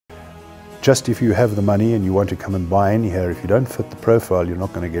just if you have the money and you want to come and buy in here, if you don't fit the profile, you're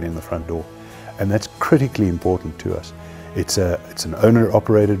not going to get in the front door. And that's critically important to us. It's an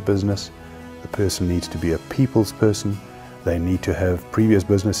owner-operated business. The person needs to be a people's person. They need to have previous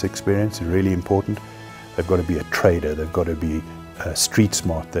business experience, really important. They've got to be a trader. They've got to be street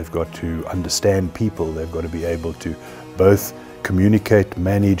smart. They've got to understand people. They've got to be able to both communicate,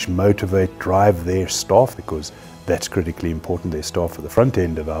 manage, motivate, drive their staff, because that's critically important. Their staff are the front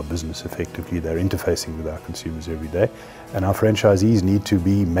end of our business effectively. They're interfacing with our consumers every day. And our franchisees need to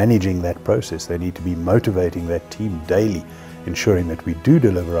be managing that process. They need to be motivating that team daily, ensuring that we do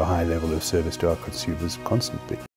deliver a high level of service to our consumers constantly.